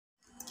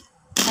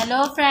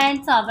Hello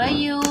friends, how are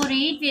you?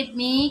 Read with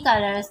me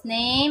colors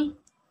name.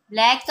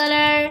 Black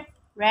color,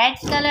 red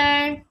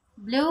color,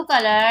 blue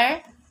color,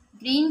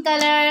 green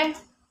color,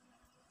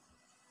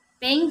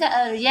 pink,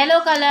 yellow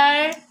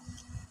color,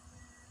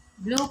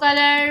 blue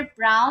color,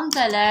 brown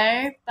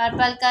color,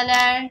 purple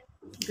color,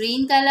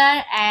 green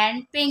color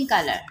and pink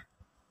color.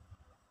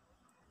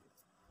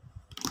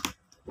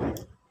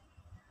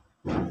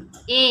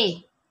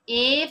 A.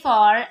 A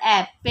for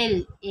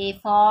apple. A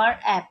for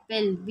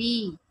apple.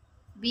 B.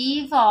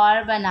 B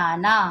for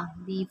banana.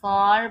 B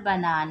for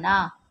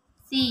banana.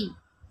 C.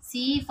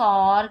 C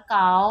for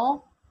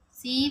cow.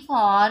 C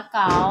for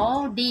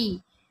cow.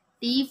 D.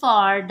 D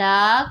for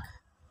duck.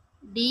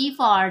 D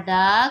for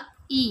duck.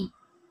 E.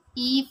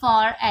 E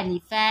for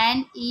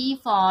elephant. E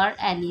for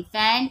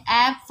elephant.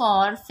 F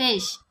for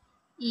fish.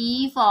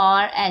 E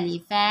for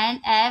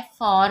elephant. F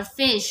for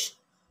fish.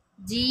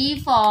 G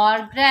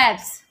for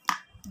grapes.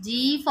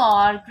 G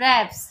for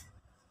grapes.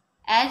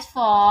 H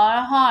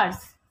for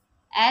horse.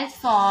 H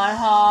for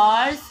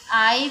horse.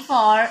 I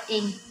for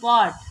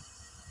inkpot.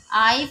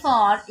 I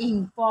for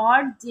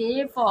inkpot.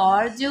 J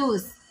for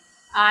juice.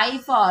 I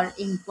for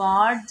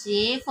inkpot.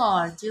 J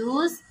for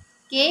juice.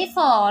 K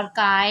for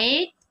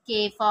kite.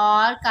 K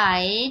for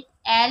kite.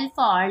 L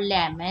for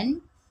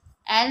lemon.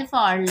 L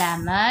for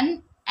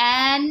lemon.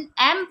 And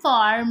M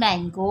for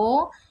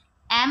mango.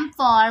 M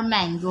for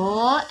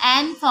mango.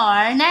 N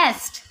for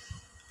nest.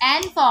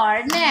 N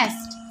for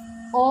nest.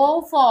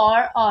 O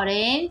for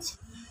orange.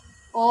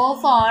 O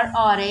for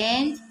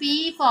orange.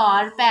 P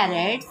for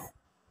parrots.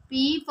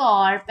 P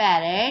for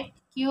parrot.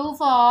 Q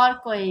for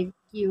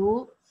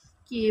quiver.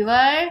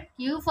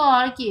 Q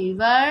for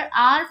quiver.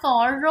 R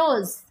for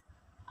rose.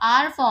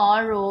 R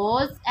for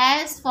rose.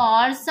 S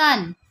for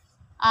sun.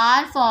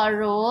 R for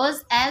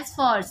rose. S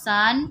for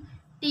sun.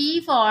 T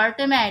for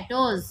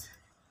tomatoes.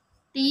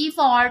 T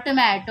for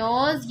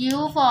tomatoes.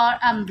 U for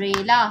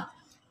umbrella.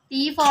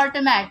 T for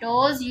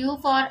tomatoes. U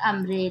for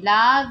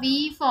umbrella.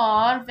 V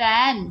for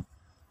van.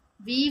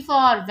 V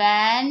for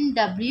van.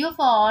 W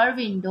for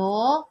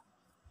window.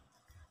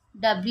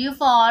 W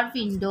for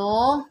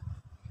window.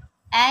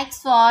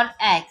 X for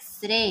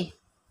X-ray.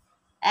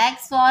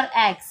 X for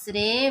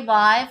X-ray.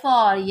 Y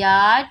for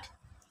yard.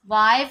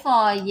 Y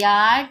for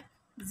yard.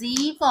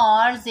 Z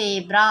for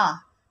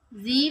zebra.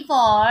 Z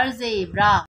for zebra.